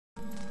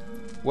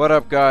What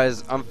up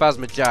guys, I'm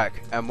Phasma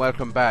Jack and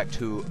welcome back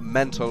to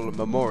Mental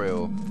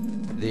Memorial,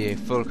 the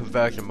full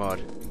conversion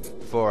mod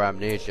for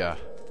Amnesia.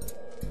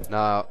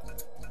 Now,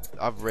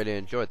 I've really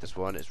enjoyed this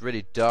one. It's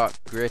really dark,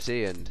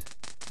 gritty, and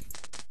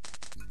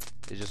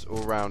it just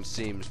all round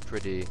seems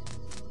pretty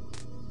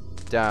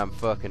damn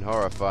fucking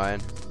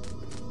horrifying.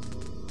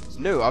 It's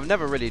new. I've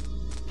never really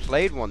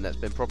played one that's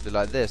been properly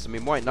like this. I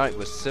mean, White Knight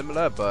was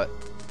similar, but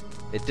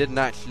it didn't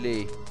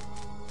actually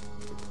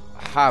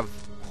have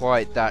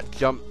quite that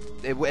jump.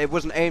 It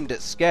wasn't aimed at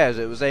scares,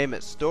 it was aimed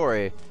at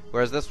story,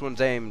 whereas this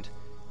one's aimed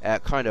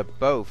at kind of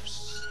both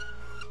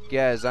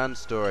scares and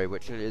story,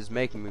 which is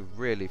making me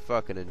really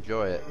fucking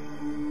enjoy it.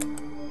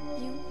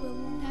 You will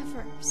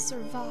never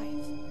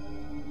survive.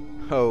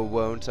 Oh,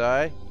 won't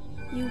I?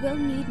 You will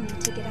need me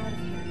to get out of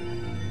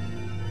here.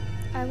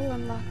 I will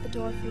unlock the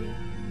door for you.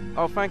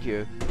 Oh, thank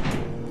you.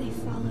 They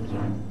follow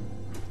you.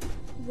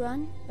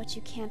 Run, but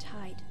you can't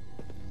hide.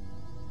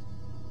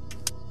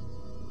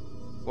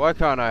 Why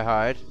can't I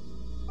hide?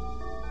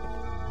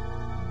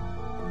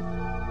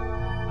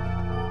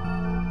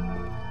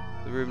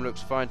 The room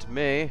looks fine to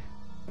me.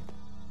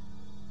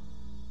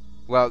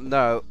 Well,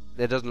 no,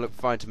 it doesn't look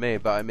fine to me,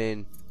 but I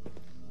mean,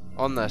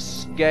 on the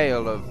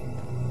scale of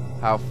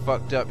how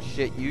fucked up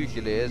shit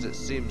usually is, it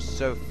seems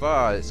so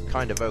far it's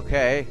kind of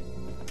okay.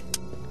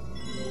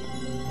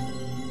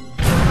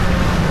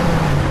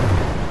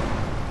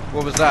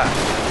 What was that?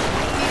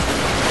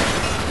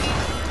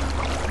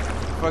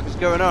 What the fuck is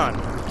going on?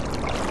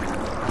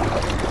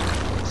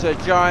 It's a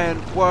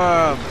giant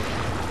worm!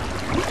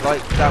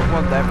 Like that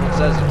one that everyone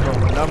says is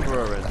from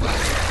Numberer,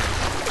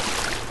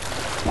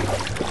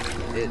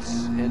 and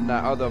it's in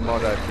that other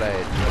mod I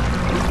played,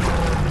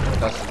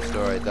 custom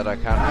story, that I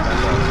can't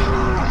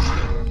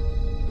remember.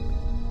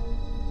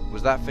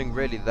 Was that thing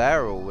really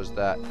there, or was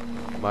that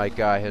my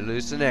guy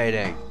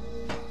hallucinating?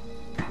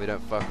 We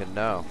don't fucking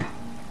know.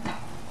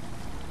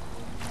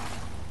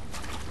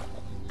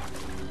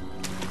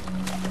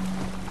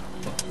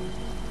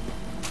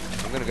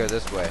 I'm gonna go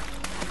this way.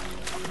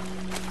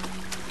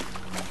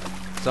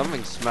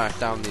 Something smashed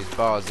down these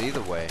bars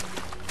either way.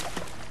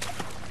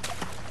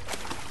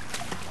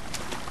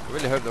 I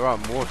really hope there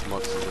aren't water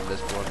monsters in this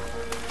one.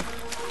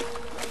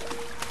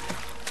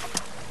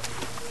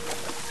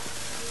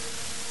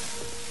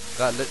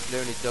 That literally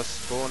only does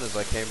spawn as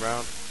I came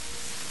round.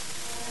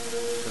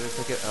 Let me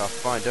pick it up. Oh,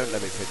 fine, don't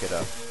let me pick it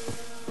up.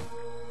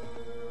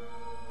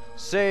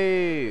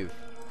 Save!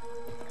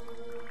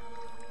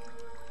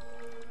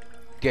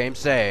 Game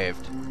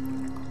saved.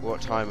 What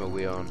time are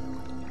we on?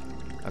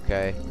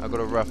 Okay, I've got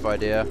a rough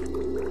idea.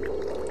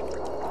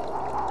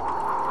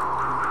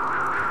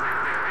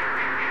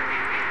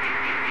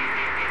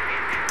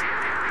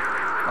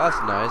 That's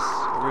nice.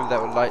 A room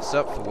that lights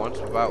up for once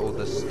without all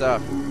the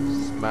stuff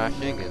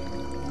smashing and...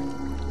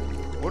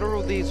 What are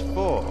all these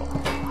for?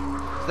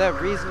 Is there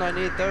a reason I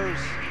need those?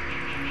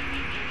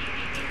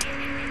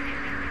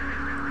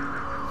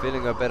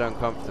 Feeling a bit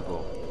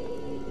uncomfortable.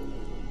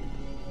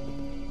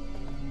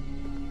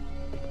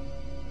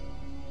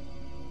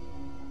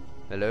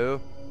 Hello?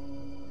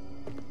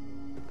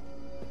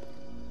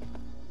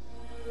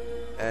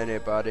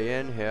 Anybody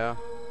in here?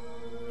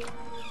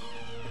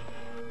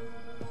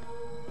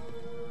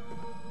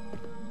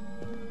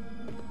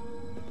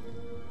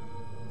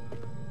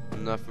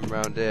 Nothing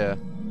around here.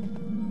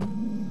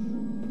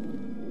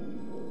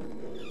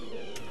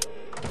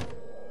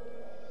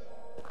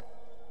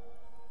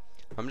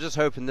 I'm just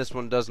hoping this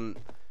one doesn't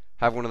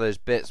have one of those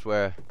bits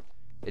where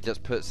it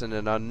just puts in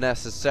an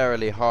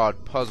unnecessarily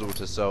hard puzzle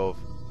to solve.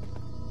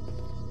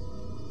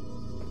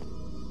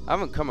 I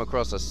haven't come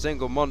across a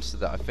single monster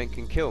that I think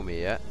can kill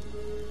me yet,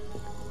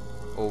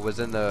 or was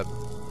in the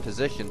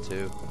position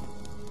to.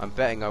 I'm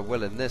betting I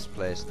will in this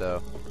place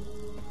though.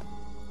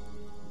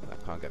 I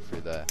can't get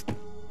through there.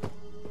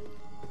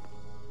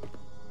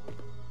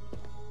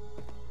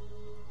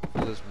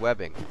 All this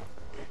webbing.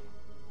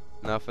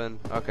 Nothing?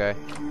 Okay.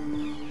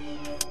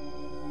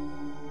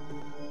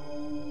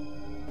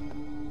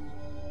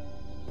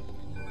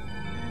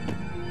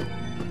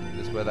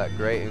 This where that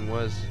grating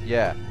was?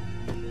 Yeah.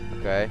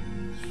 Okay.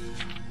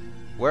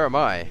 Where am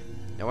I?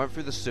 I went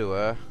through the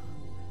sewer.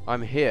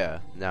 I'm here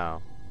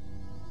now.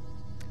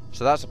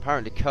 So that's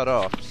apparently cut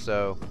off,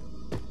 so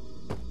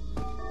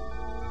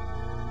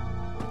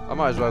I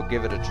might as well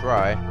give it a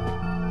try.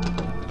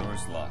 The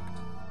door's locked.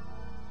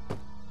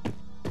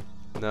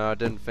 No, I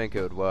didn't think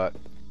it would work.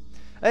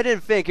 I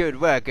didn't think it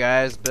would work,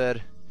 guys, but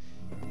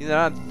you know,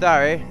 I'm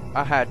sorry.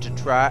 I had to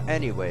try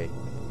anyway.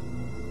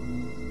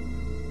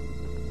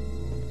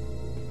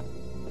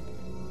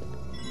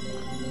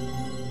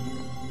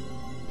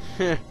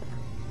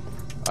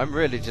 I'm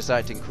really just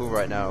acting cool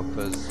right now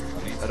because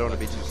I don't want to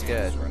be too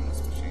scared.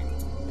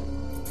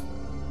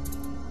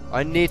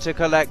 I need to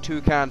collect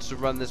 2 cans to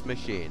run this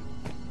machine.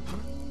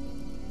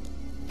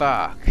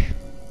 Fuck.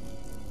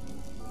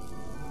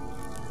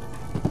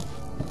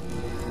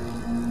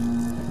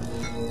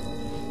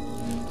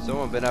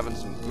 Someone been having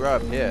some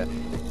grub here.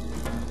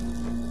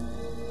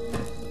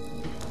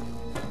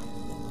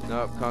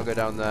 Nope, can't go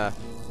down there.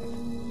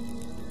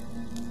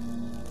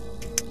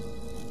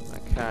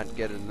 can't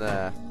get in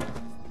there.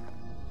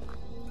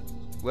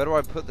 Where do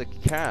I put the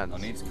cans? I'll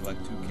need to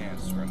collect 2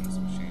 cans to run this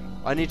machine.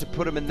 I need to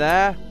put them in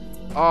there?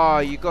 Oh,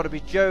 you gotta be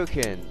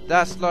joking.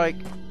 That's like...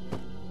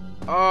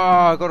 Oh,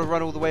 I gotta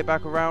run all the way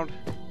back around.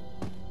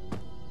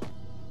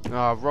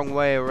 Oh, wrong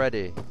way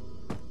already.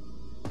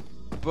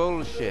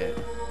 Bullshit.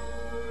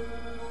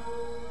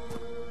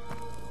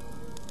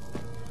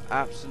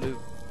 Absolute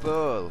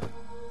bull.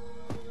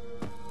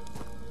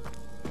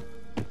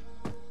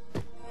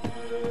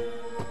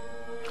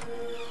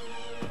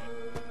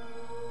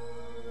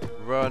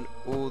 Run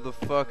all the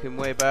fucking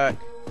way back.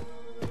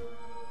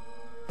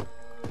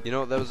 You know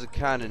what, there was a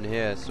can in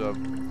here, so I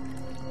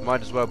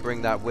might as well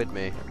bring that with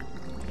me.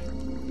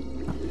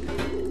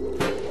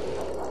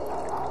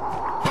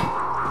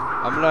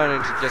 I'm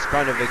learning to just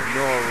kind of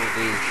ignore all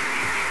these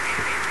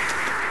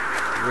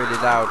really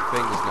loud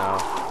things now.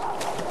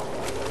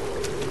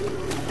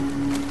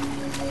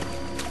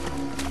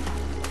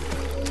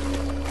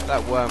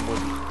 That worm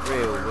wasn't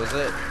real, was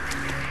it?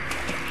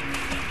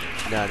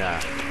 No, no.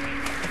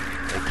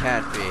 It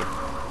can't be.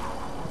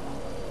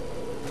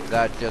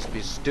 That'd just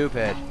be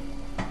stupid.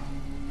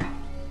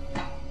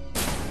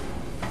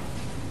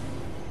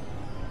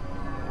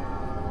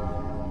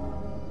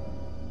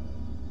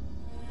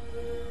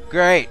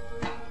 Great.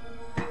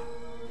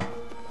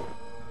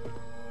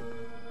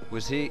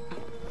 Was he...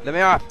 Let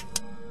me off!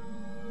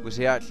 Was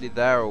he actually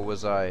there, or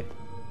was I...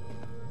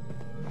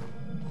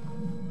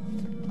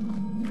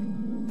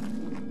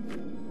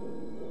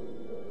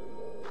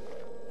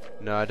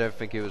 No, I don't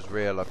think he was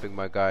real. I think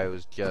my guy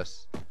was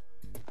just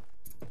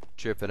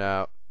tripping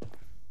out.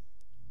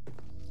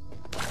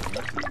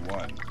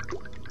 One.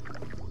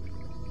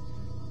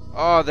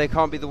 Oh, they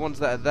can't be the ones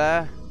that are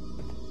there?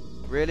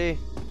 Really?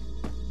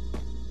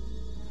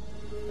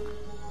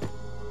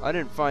 I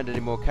didn't find any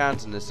more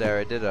cans in this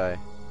area, did I?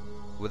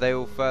 Were they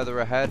all further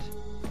ahead?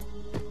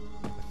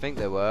 I think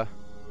they were.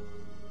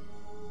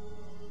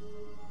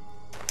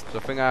 So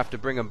I think I have to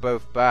bring them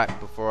both back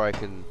before I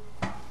can...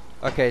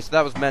 Okay, so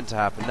that was meant to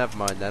happen, never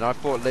mind then. I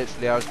thought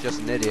literally I was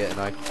just an idiot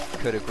and I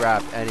could have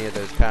grabbed any of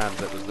those cans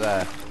that was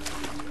there.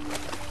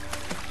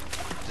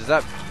 Does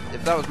that...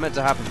 If that was meant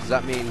to happen, does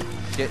that mean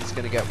shit's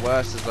gonna get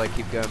worse as I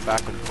keep going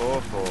back and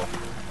forth, or...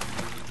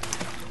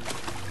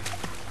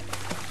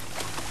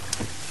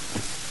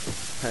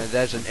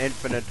 There's an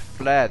infinite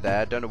flare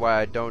there, don't know why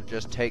I don't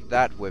just take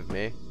that with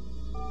me.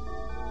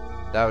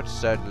 That would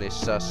certainly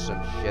suss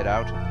some shit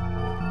out.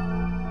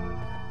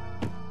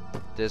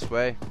 This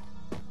way.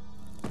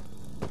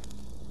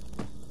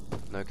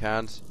 No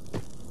cans.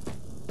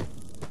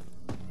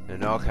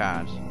 No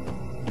cans.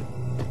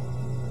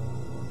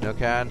 No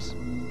cans.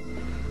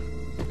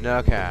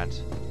 No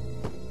cans.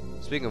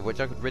 Speaking of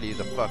which, I could really use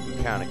a fucking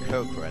can of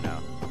Coke right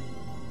now.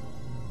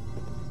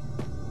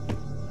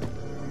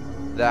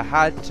 There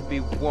had to be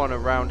one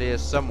around here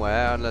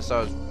somewhere, unless I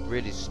was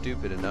really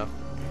stupid enough.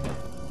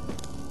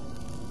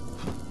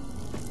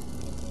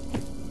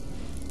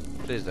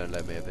 Please don't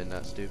let me have been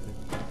that stupid.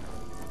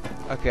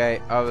 Okay,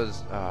 I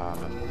was...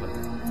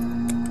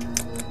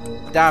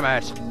 damn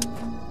it!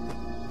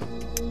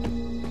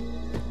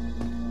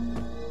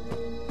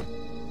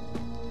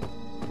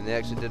 And the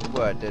exit didn't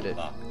work, did it?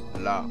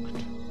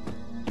 Locked.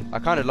 I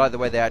kind of like the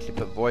way they actually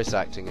put voice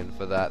acting in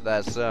for that.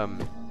 That's,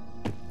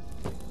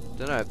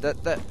 don't know,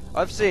 that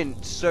I've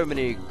seen so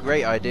many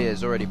great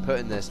ideas already put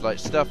in this, like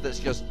stuff that's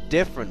just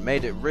different,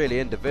 made it really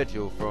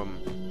individual from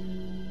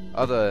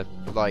other,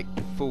 like,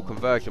 full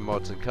conversion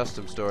mods and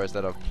custom stories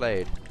that I've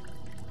played.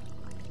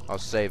 I'll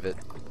save it.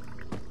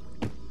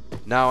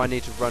 Now I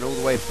need to run all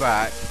the way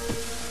back.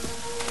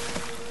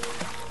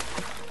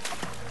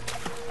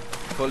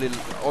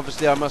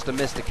 Obviously I must have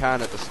missed a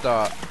can at the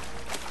start.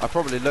 I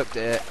probably looked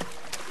at it.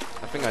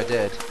 I think I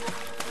did.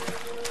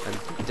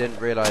 And didn't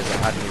realise it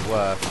had any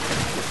worth.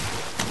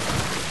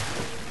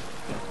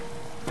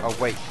 Oh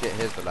wait, shit,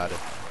 here's the ladder.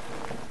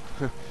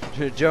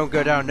 Don't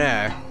go down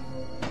there.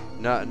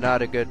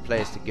 Not a good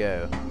place to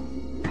go.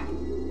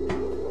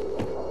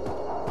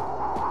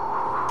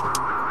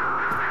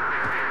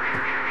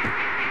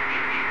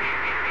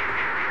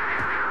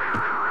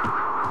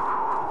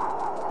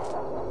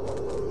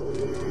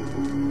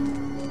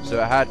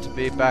 So it had to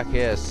be back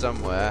here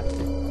somewhere.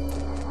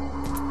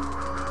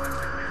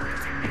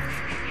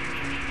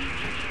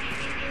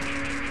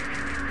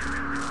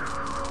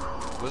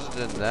 Was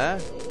it in there?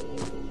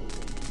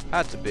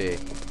 Had to be.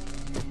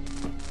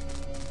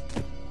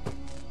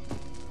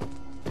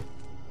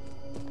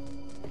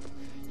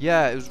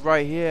 Yeah, it was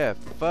right here.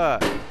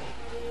 Fuck.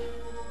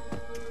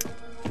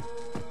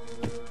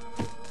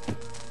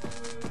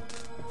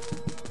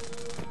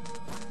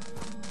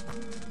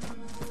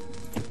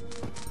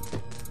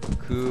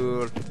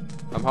 Cool.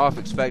 I'm half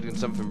expecting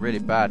something really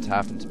bad to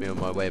happen to me on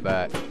my way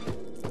back.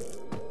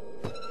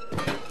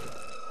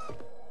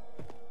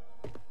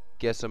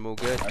 Guess I'm all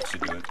good. That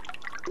should do it.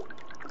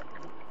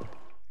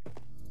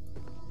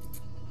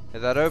 Hey,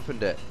 that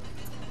opened it.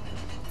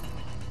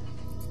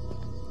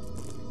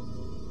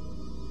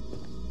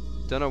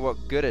 Don't know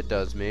what good it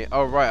does me.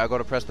 Oh right, I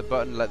gotta press the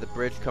button and let the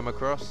bridge come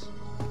across.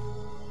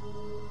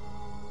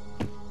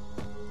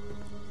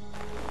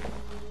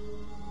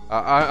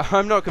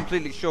 I'm not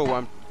completely sure what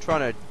I'm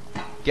trying to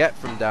get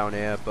from down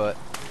here, but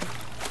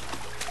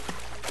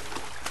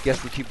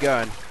guess we keep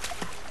going.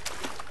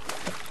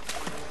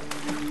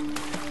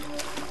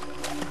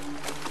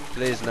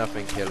 Please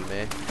nothing kill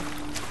me.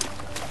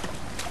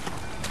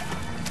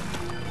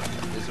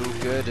 It's all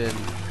good in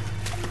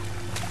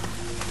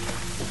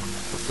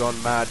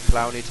Gone Mad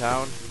Clowny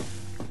Town.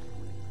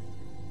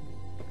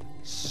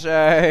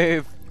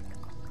 Save!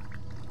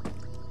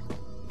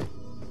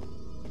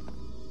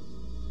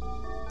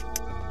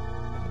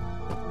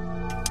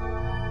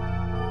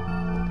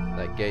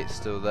 That gate's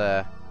still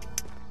there.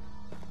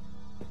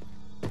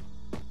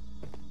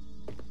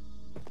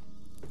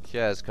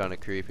 Chair's kinda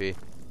creepy.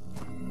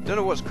 Don't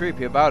know what's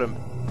creepy about him.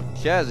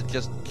 Chairs are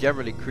just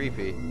generally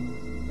creepy.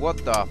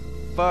 What the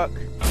fuck?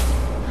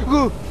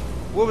 Ooh!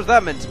 What was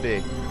that meant to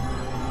be?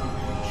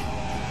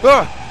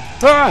 Ah!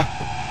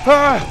 Ah!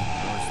 Ah!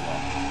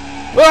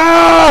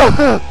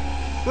 Ah!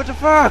 What the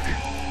fuck?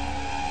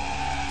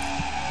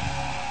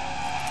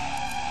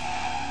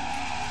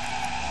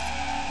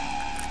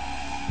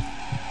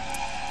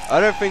 I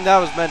don't think that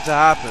was meant to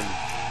happen.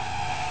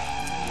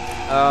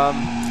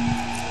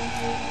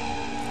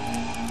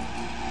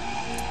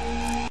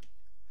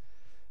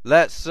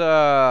 Let's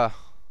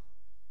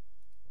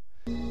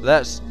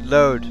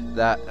load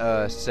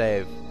that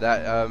save.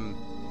 That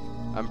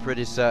I'm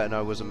pretty certain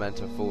I wasn't meant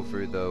to fall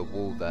through the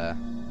wall there.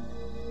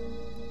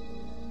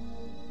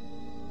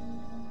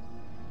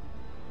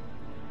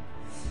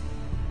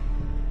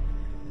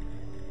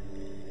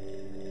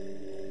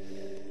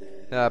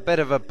 A bit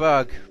of a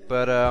bug,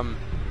 but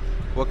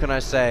what can I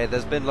say?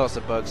 There's been lots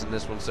of bugs in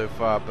this one so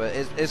far, but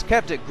it's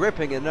kept it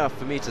gripping enough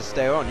for me to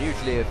stay on.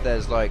 Usually if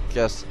there's like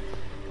just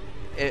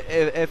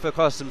if a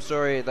custom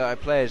story that I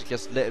play is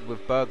just littered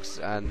with bugs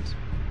and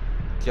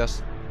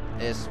just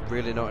it's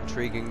really not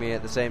intriguing me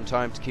at the same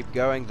time to keep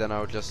going, then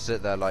I'll just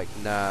sit there like,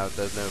 nah,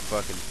 there's no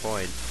fucking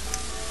point.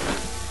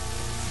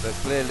 But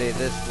clearly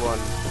this one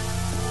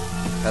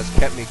has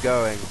kept me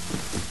going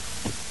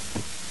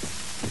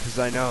because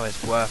I know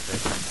it's worth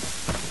it.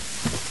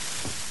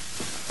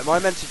 Am I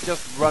meant to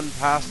just run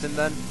past him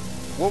then?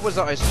 What was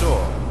that I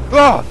saw?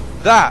 Oh!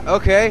 That!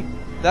 Okay!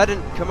 That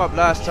didn't come up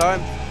last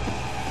time.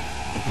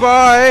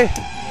 Bye!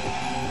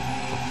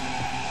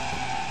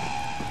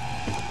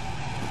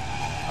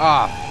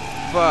 Ah!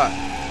 Fuck!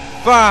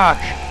 Fuck!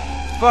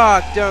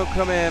 Fuck! Don't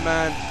come here,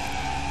 man!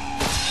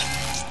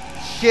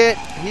 Shit!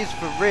 He's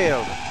for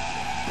real!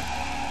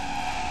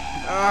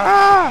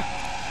 Ah!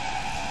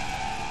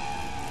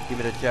 Give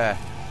me the chair.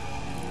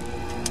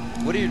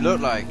 What do you look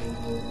like?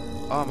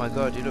 Oh my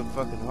god, you look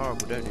fucking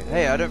horrible, don't you?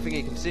 Hey, I don't think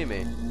he can see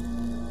me.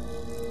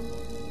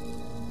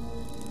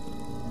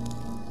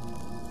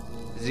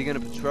 Is he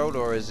gonna patrol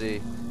or is he...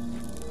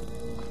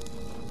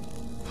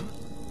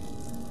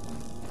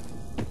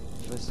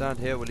 If I stand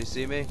here, will he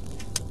see me?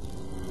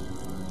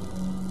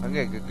 I can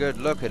get a good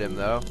look at him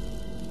though.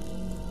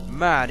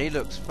 Man, he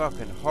looks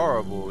fucking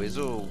horrible. He's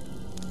all...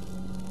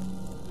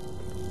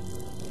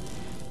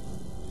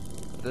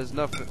 There's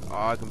nothing...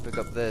 Oh, I can pick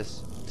up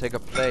this. Take a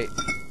plate.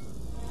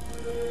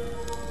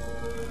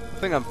 I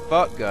think I'm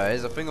fucked,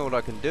 guys. I think all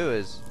I can do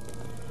is...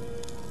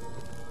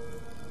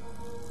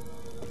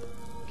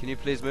 Can you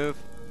please move?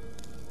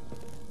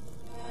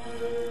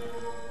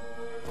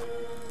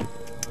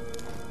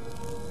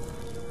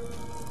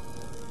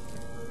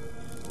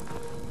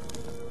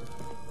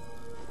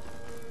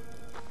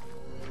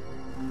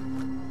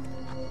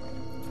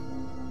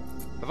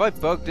 Have I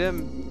bugged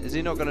him? Is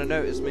he not gonna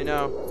notice me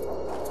now?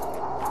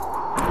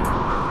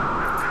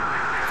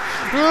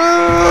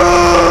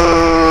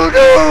 Oh,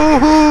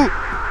 no!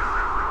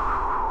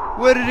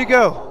 Where did he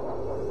go?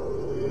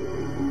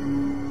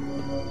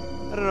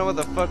 I don't know what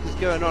the fuck is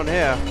going on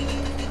here.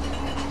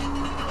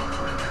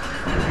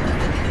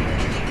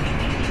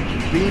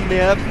 Beam me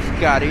up,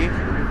 Scotty.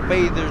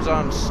 Bathers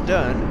on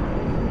stun.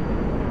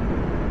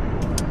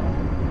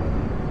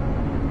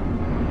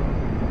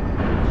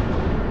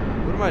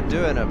 What am I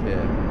doing up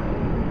here?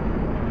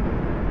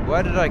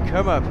 Why did I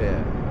come up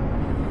here?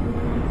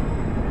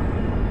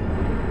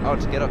 Oh,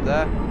 to get up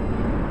there?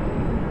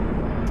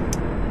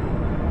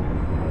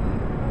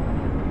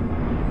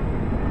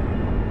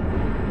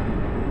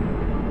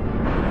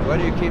 Why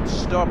do you keep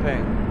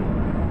stopping?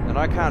 And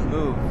I can't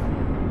move.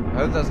 I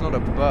hope that's not a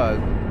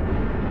bug.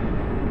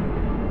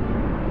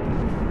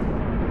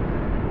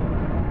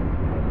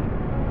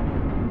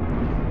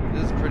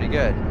 This is pretty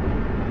good.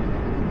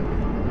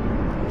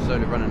 I'm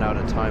slowly running out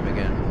of time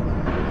again.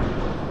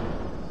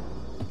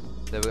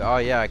 There we oh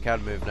yeah, I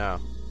can move now.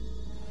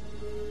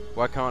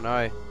 Why can't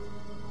I?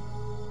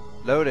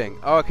 Loading.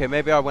 Oh, okay,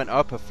 maybe I went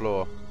up a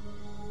floor.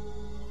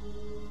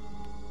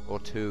 Or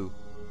two.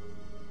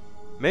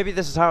 Maybe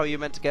this is how you're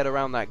meant to get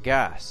around that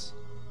gas.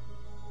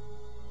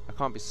 I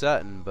can't be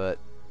certain, but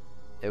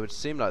it would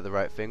seem like the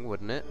right thing,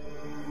 wouldn't it?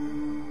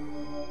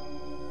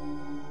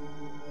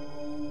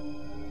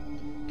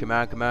 Come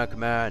on, come on,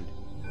 come on.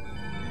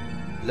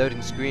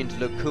 Loading screen to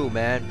look cool,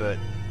 man, but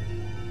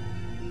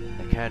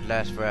it can't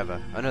last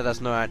forever. I know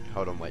that's not...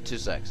 Hold on, wait, 2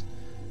 secs.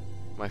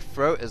 My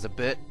throat is a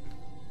bit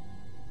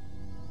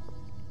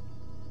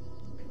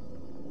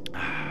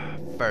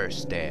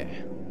thirsty.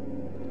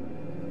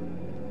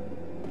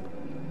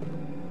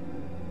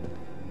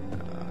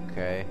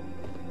 Okay.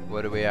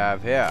 What do we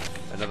have here?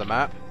 Another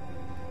map?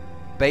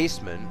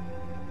 Basement?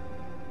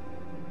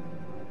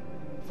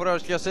 I thought I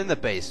was just in the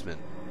basement.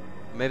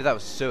 Maybe that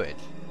was sewage.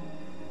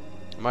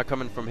 Am I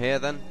coming from here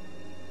then?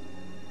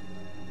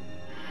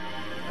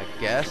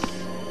 I guess.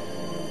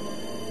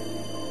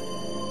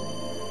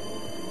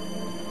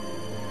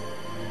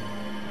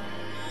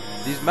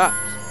 These maps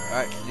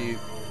are actually...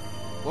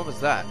 What was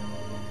that?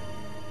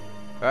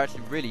 Are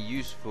actually really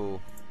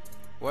useful.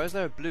 Why is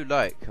there a blue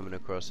light coming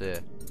across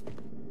here?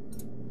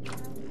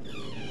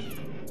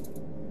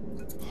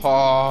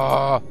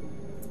 Ha!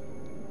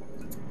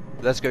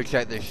 Let's go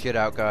check this shit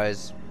out,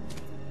 guys.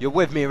 You're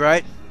with me,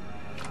 right?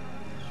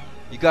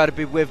 You gotta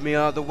be with me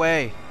all the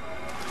way.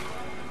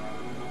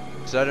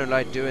 Cause I don't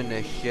like doing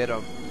this shit.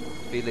 I'm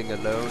feeling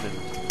alone and...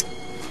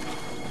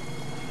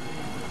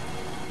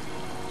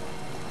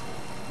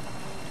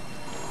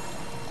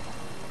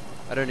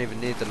 I don't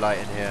even need the light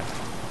in here.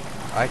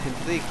 I can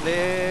see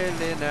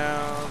clearly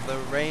now the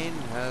rain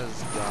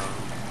has gone.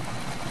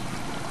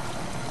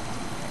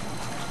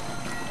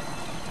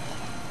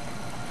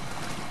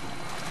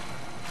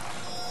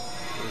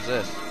 What is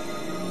this?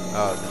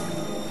 Oh,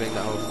 the thing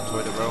that holds the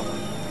toilet roll.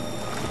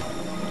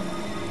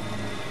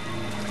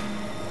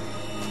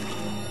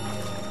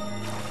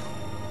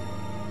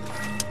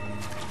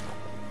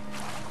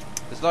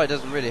 This light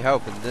doesn't really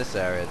help in this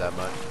area that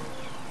much.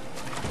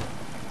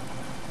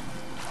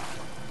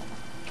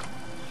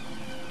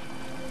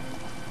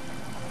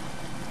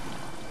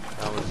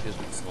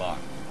 It's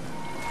locked.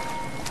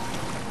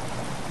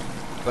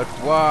 But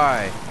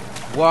why?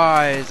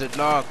 Why is it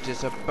locked?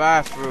 It's a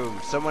bathroom.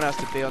 Someone has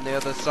to be on the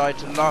other side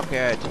to lock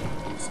it.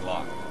 It's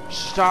locked.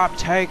 Stop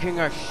taking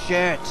a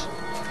shit!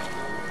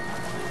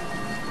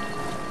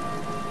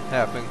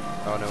 Hey, I think...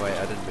 Oh no wait,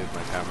 I didn't move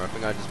my camera. I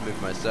think I just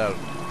moved myself.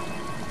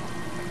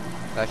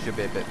 That should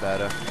be a bit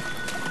better.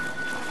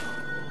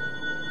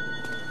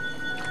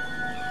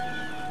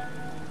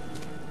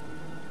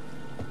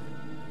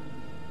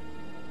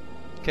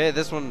 Okay,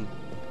 this one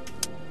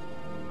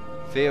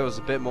feels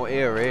a bit more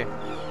eerie.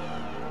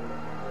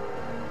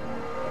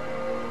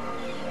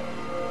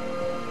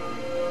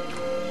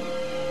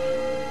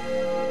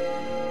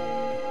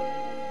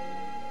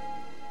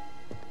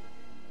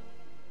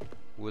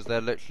 Was there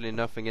literally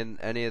nothing in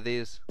any of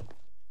these?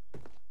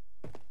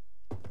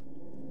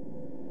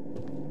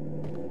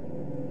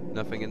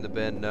 Nothing in the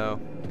bin, no.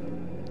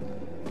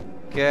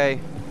 Okay.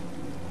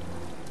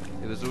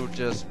 It was all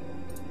just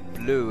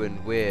blue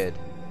and weird.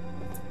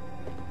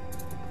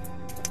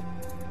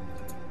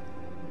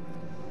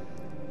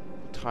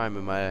 Time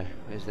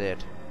is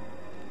it?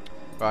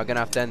 Right, I'm gonna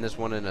have to end this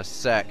one in a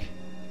sec.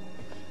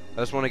 I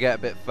just want to get a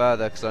bit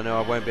further because I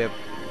know I won't be able...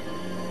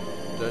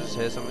 Did I just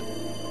hear something?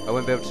 I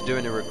won't be able to do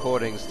any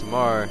recordings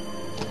tomorrow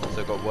because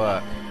I've got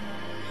work.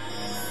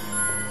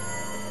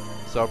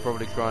 So I'll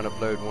probably try and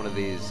upload one of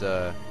these,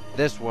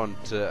 this one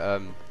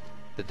to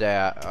the day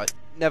I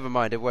never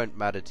mind, it won't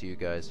matter to you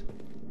guys.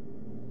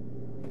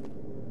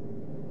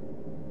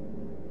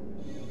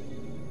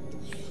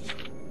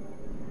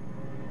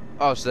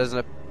 Oh, so there's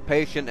a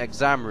patient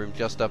exam room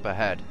just up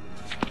ahead.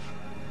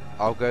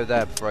 I'll go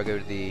there before I go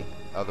to the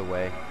other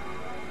way.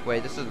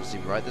 Wait, this doesn't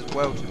seem right. There's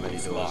well too many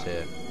doors locked.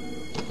 here.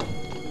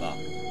 Locked.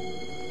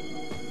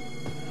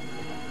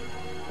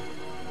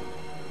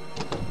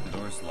 The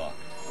door's locked.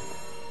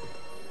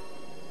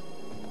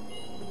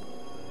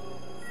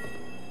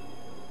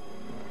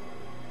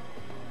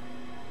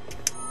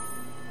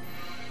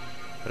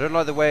 I don't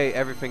like the way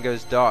everything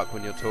goes dark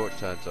when your torch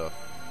turns off.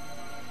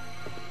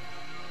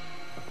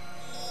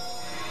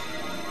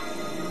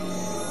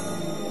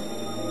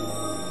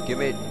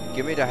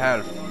 Give me the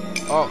health.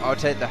 Oh, I'll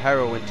take the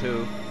heroin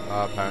too.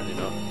 Oh, apparently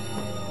not.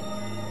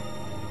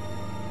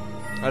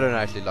 I don't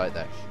actually like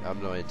that.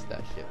 I'm not into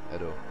that shit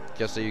at all.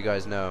 Just so you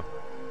guys know.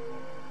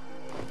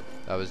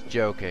 I was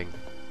joking.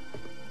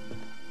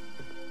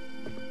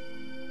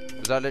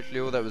 Was that literally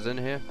all that was in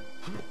here?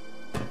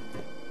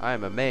 I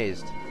am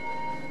amazed.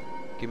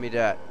 Give me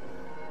that.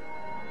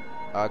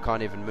 I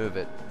can't even move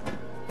it.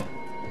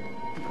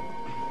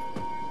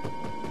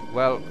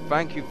 Well,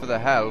 thank you for the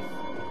help.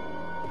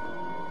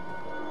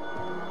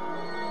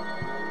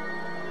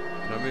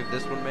 Can I move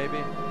this one maybe?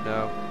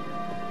 No.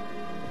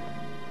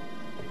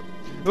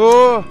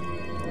 Oh!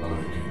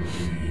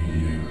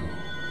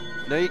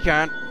 No, you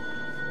can't.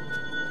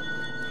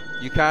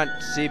 You can't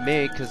see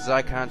me because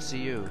I can't see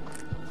you.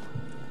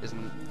 I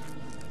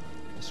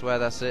swear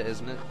that's it,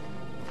 isn't it?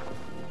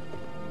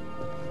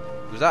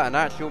 Was that an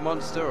actual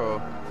monster or...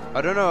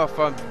 I don't know if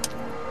I'm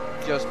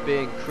just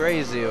being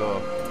crazy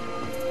or...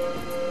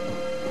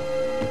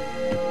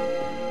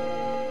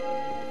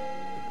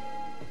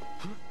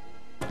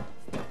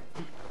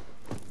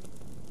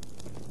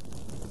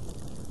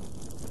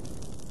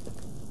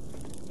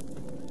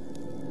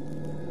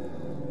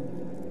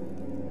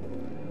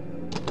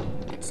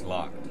 It's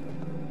locked.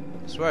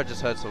 I swear I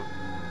just heard some...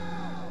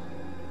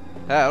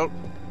 Help!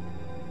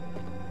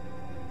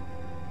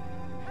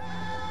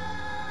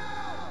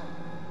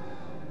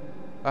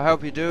 I'll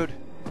help you, dude.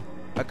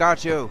 I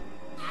got you.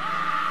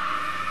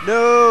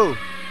 No!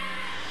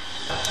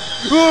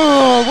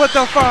 Oh, what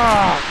the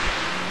fuck?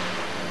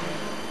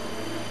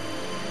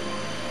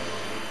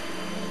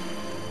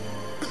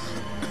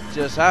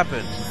 Just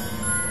happened.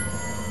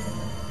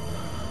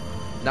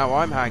 Now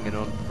I'm hanging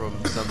on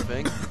from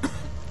something.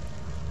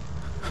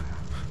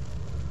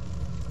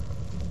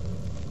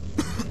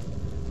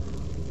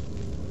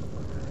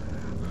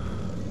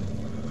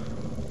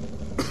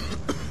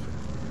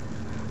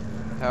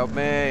 Help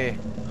me.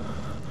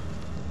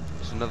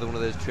 It's another one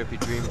of those trippy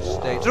dream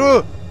states.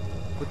 Oh!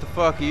 What the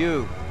fuck are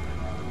you?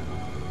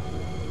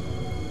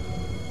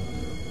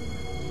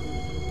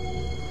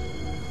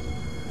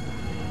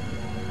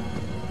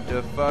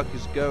 The fuck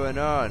is going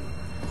on?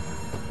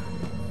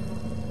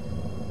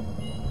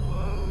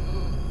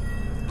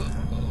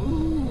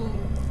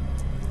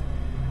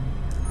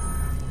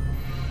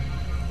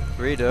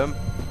 Freedom.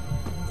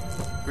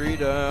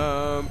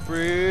 Freedom.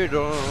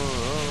 Freedom.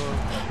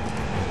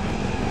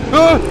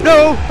 Oh,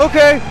 no!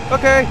 Okay,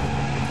 okay.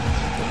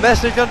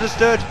 Message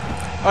understood.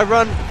 I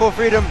run for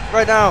freedom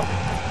right now.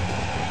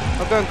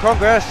 I'm going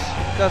Congress.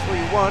 That's what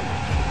you want.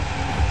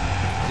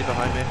 Is he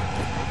behind me?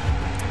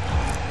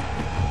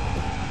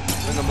 I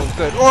think I'm all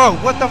good. Whoa,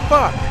 what the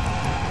fuck?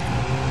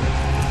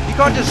 You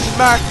can't just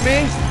smack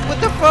me. What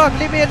the fuck?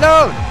 Leave me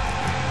alone.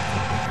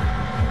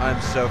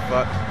 I'm so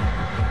fucked.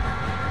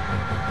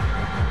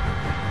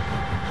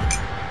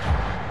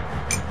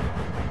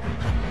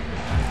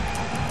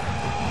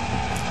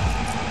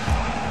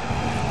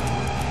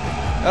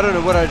 I don't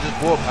know what I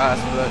just walked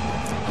past, but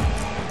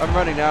I'm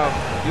running now.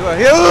 You are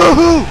here.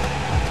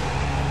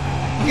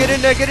 Get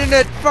in there, get in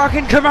there.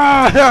 Fucking come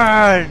on!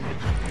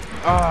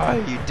 Ah,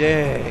 you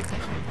dick.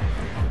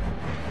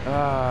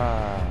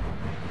 Ah.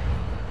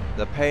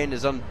 The pain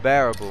is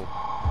unbearable.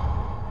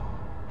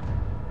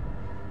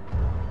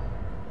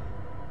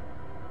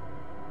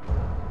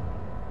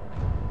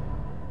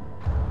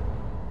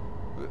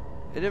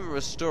 It didn't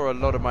restore a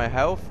lot of my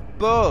health.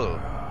 Bull!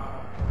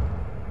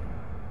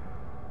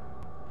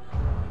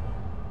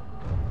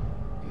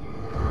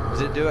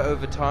 Does it do it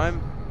over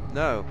time?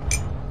 No.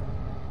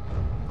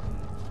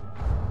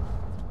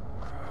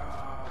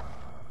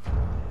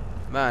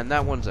 Man,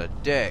 that one's a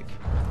dick.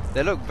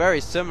 They look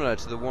very similar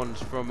to the ones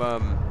from, I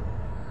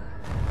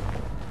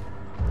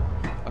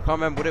can't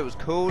remember what it was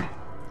called.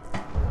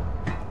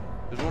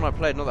 It was one I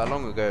played not that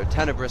long ago.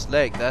 Tenebrous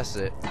Lake, that's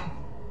it.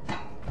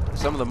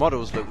 Some of the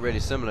models look really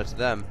similar to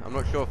them. I'm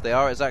not sure if they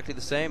are exactly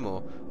the same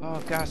or... Oh,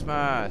 gas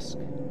mask!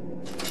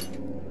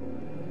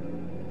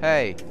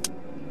 Hey!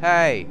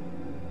 Hey!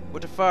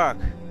 What the fuck?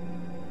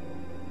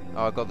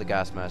 Oh, I got the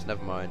gas mask,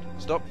 never mind.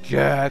 Stop,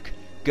 Jack!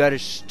 Gotta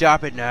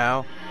stop it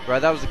now! Right,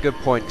 that was a good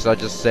point because I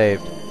just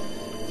saved.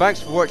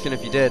 Thanks for watching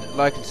if you did.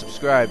 Like and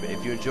subscribe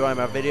if you enjoy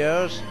my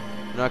videos,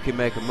 and I'll keep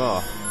making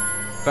more.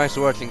 Thanks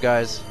for watching,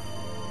 guys.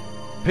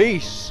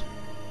 Peace!